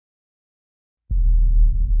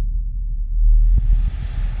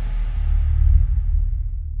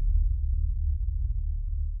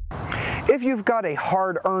If you've got a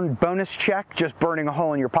hard-earned bonus check just burning a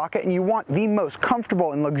hole in your pocket and you want the most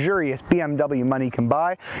comfortable and luxurious BMW money can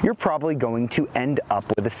buy, you're probably going to end up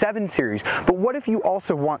with a 7 Series. But what if you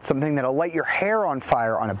also want something that'll light your hair on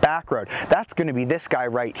fire on a back road? That's going to be this guy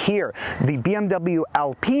right here, the BMW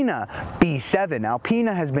Alpina B7.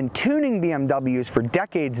 Alpina has been tuning BMWs for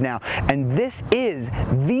decades now, and this is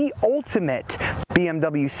the ultimate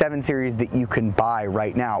BMW 7 Series that you can buy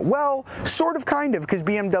right now. Well, sort of, kind of, because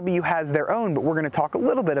BMW has their own, but we're going to talk a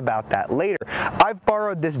little bit about that later. I've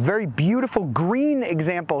borrowed this very beautiful green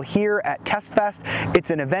example here at Test Fest.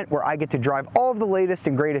 It's an event where I get to drive all of the latest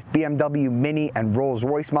and greatest BMW Mini and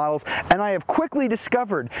Rolls-Royce models, and I have quickly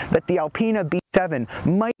discovered that the Alpina B7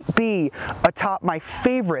 might be atop my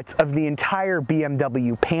favorites of the entire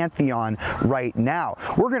BMW pantheon right now.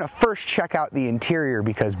 We're going to first check out the interior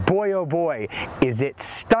because boy oh boy is it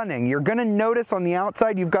stunning. You're going to notice on the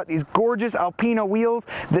outside you've got these gorgeous Alpina wheels.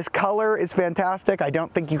 This color is fantastic. I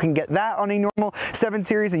don't think you can get that on a normal 7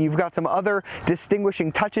 Series, and you've got some other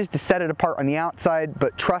distinguishing touches to set it apart on the outside,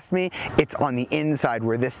 but trust me, it's on the inside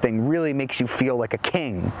where this thing really makes you feel like a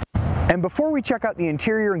king. And before we check out the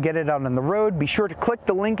interior and get it out on the road, be sure to click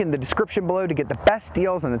the link in the description below to get the best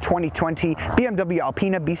deals on the 2020 BMW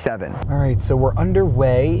Alpina B7. All right, so we're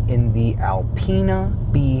underway in the Alpina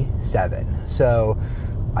B7. So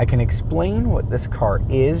I can explain what this car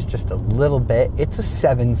is just a little bit. It's a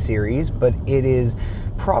 7 Series, but it is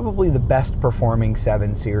probably the best performing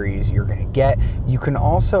 7 Series you're going to get. You can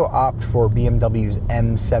also opt for BMW's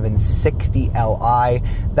M760 Li.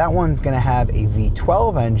 That one's going to have a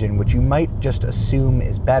V12 engine, which you might just assume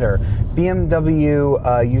is better.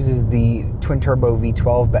 BMW uses the twin-turbo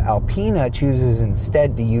V12, but Alpina chooses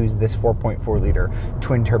instead to use this 4.4-liter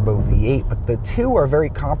twin-turbo V8, but the two are very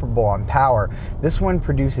comparable on power. This one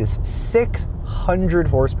produces 600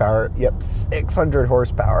 horsepower, yep, 600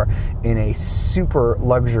 horsepower in a super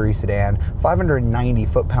luxury sedan, 590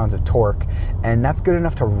 foot-pounds of torque, and that's good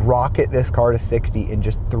enough to rocket this car to 60 in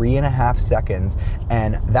just 3.5 seconds,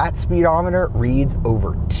 and that speedometer reads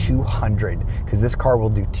over 200, because this car will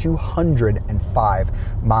do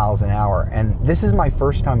 205 miles an hour. And this is my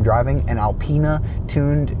first time driving an Alpina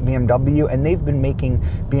tuned BMW, and they've been making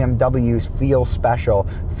BMWs feel special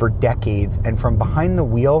for decades, and from behind the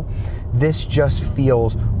wheel, this just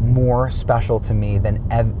feels more special to me than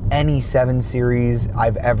any 7 Series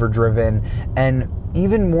I've ever driven, and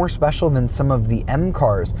even more special than some of the M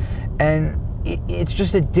cars. And it's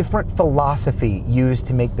just a different philosophy used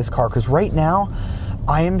to make this car, because right now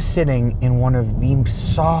I am sitting in one of the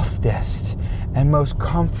softest and most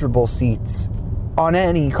comfortable seats on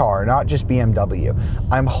any car, not just BMW.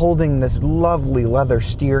 I'm holding this lovely leather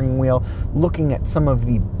steering wheel, looking at some of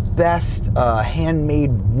the best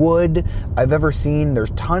handmade wood I've ever seen. There's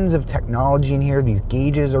tons of technology in here. These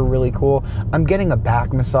gauges are really cool. I'm getting a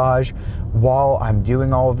back massage while I'm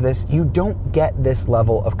doing all of this. You don't get this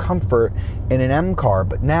level of comfort in an M car,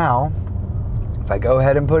 but now if I go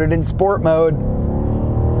ahead and put it in sport mode,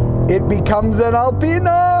 it becomes an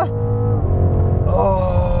Alpina.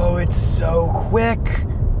 Oh, it's so quick.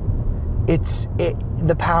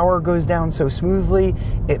 The power goes down so smoothly.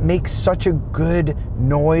 It makes such a good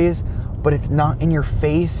noise, but it's not in your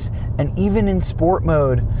face. And even in sport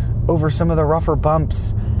mode, over some of the rougher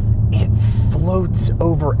bumps, it floats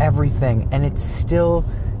over everything, and it's still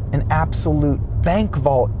an absolute bank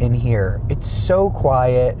vault in here. It's so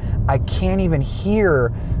quiet. I can't even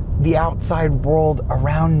hear the outside world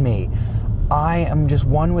around me. I am just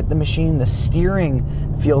one with the machine. The steering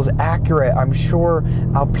feels accurate. I'm sure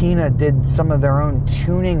Alpina did some of their own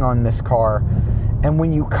tuning on this car. And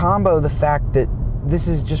when you combo the fact that this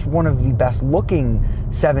is just one of the best looking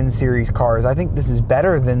 7 Series cars, I think this is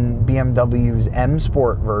better than BMW's M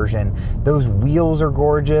Sport version. Those wheels are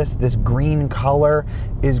gorgeous. This green color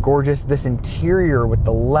is gorgeous. This interior with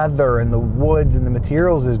the leather and the woods and the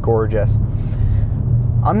materials is gorgeous.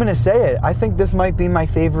 I'm gonna say it, I think this might be my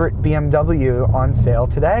favorite BMW on sale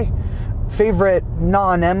today. Favorite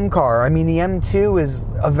non-M car. I mean, the M2 is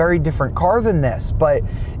a very different car than this, but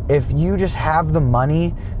if you just have the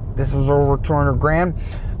money, this is over 200 grand,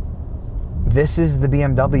 this is the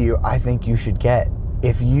BMW I think you should get.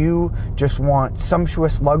 If you just want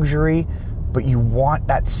sumptuous luxury, but you want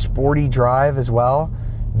that sporty drive as well,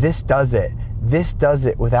 this does it. This does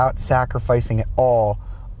it without sacrificing at all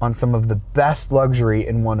on some of the best luxury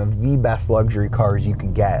in one of the best luxury cars you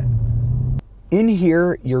can get. In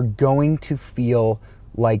here, you're going to feel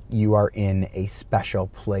like you are in a special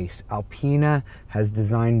place. Alpina has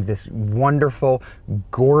designed this wonderful,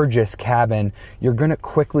 gorgeous cabin. You're gonna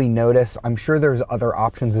quickly notice, I'm sure there's other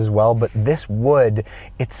options as well, but this wood,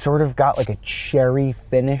 it's sort of got like a cherry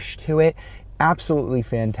finish to it. Absolutely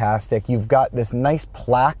fantastic. You've got this nice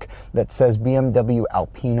plaque that says BMW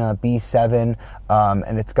Alpina B7,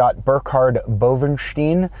 and it's got Burkhard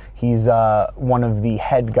Bovenstein. He's one of the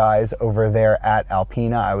head guys over there at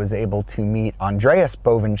Alpina. I was able to meet Andreas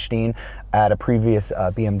Bovenstein at a previous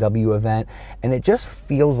BMW event, and it just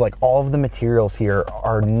feels like all of the materials here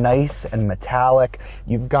are nice and metallic.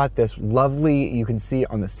 You've got this lovely, you can see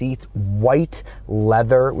on the seats, white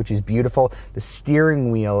leather, which is beautiful. The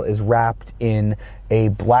steering wheel is wrapped in a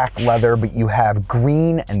black leather, but you have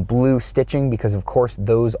green and blue stitching because of course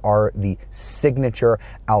those are the signature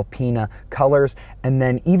Alpina colors. And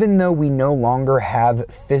then even though we no longer have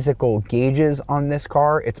physical gauges on this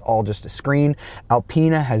car, it's all just a screen,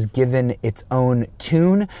 Alpina has given its own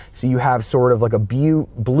tune. So you have sort of like a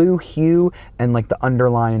blue hue and like the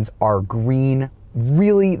underlines are green.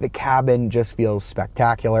 Really, the cabin just feels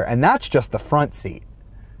spectacular, and that's just the front seat.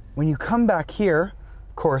 When you come back here,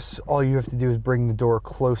 of course, all you have to do is bring the door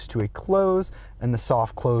close to a close and the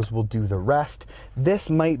soft close will do the rest. This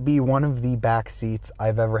might be one of the back seats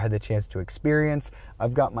I've ever had the chance to experience.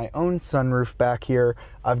 I've got my own sunroof back here.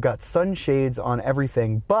 I've got sunshades on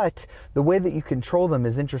everything, but the way that you control them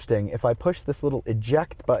is interesting. If I push this little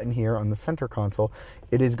eject button here on the center console,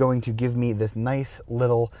 it is going to give me this nice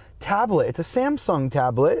little tablet. It's a Samsung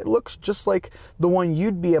tablet. It looks just like the one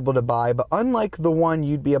you'd be able to buy, but unlike the one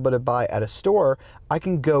you'd be able to buy at a store, I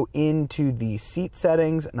can go into the seat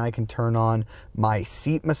settings and I can turn on my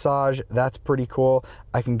seat massage. That's pretty cool.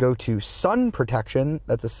 I can go to sun protection.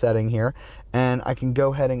 That's a setting here. And I can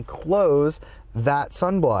go ahead and close that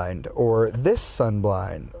sun blind or this sun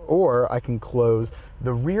blind, or I can close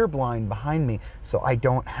the rear blind behind me so I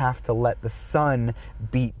don't have to let the sun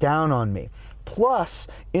beat down on me. Plus,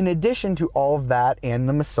 in addition to all of that and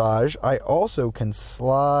the massage, I also can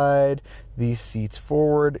slide these seats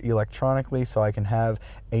forward electronically so I can have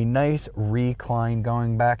a nice recline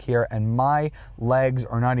going back here, and my legs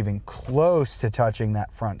are not even close to touching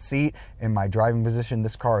that front seat in my driving position.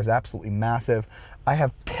 This car is absolutely massive. I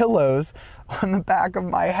have pillows on the back of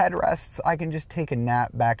my headrests. I can just take a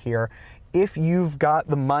nap back here. If you've got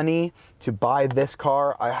the money to buy this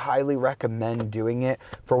car, I highly recommend doing it.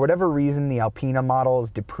 For whatever reason, the Alpina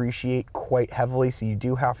models depreciate quite heavily, so you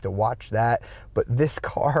do have to watch that. But this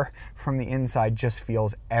car from the inside just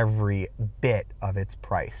feels every bit of its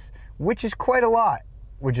price, which is quite a lot,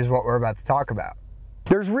 which is what we're about to talk about.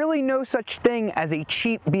 There's really no such thing as a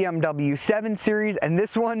cheap BMW 7 Series, and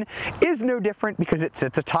this one is no different because it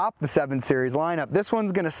sits atop the 7 Series lineup. This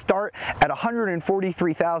one's going to start at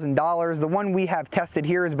 $143,000. The one we have tested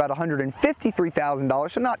here is about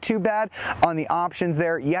 $153,000, so not too bad on the options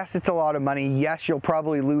there. Yes, it's a lot of money. Yes, you'll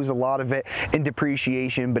probably lose a lot of it in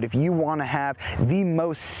depreciation, but if you want to have the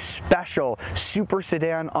most special super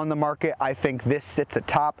sedan on the market, I think this sits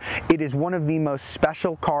atop. It is one of the most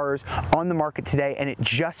special cars on the market today, and it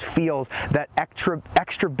just feels that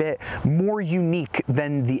extra bit more unique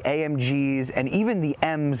than the AMGs and even the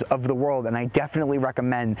M's of the world, and I definitely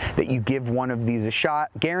recommend that you give one of these a shot.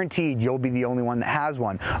 Guaranteed you'll be the only one that has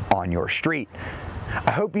one on your street.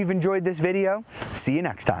 I hope you've enjoyed this video. See you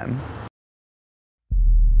next time.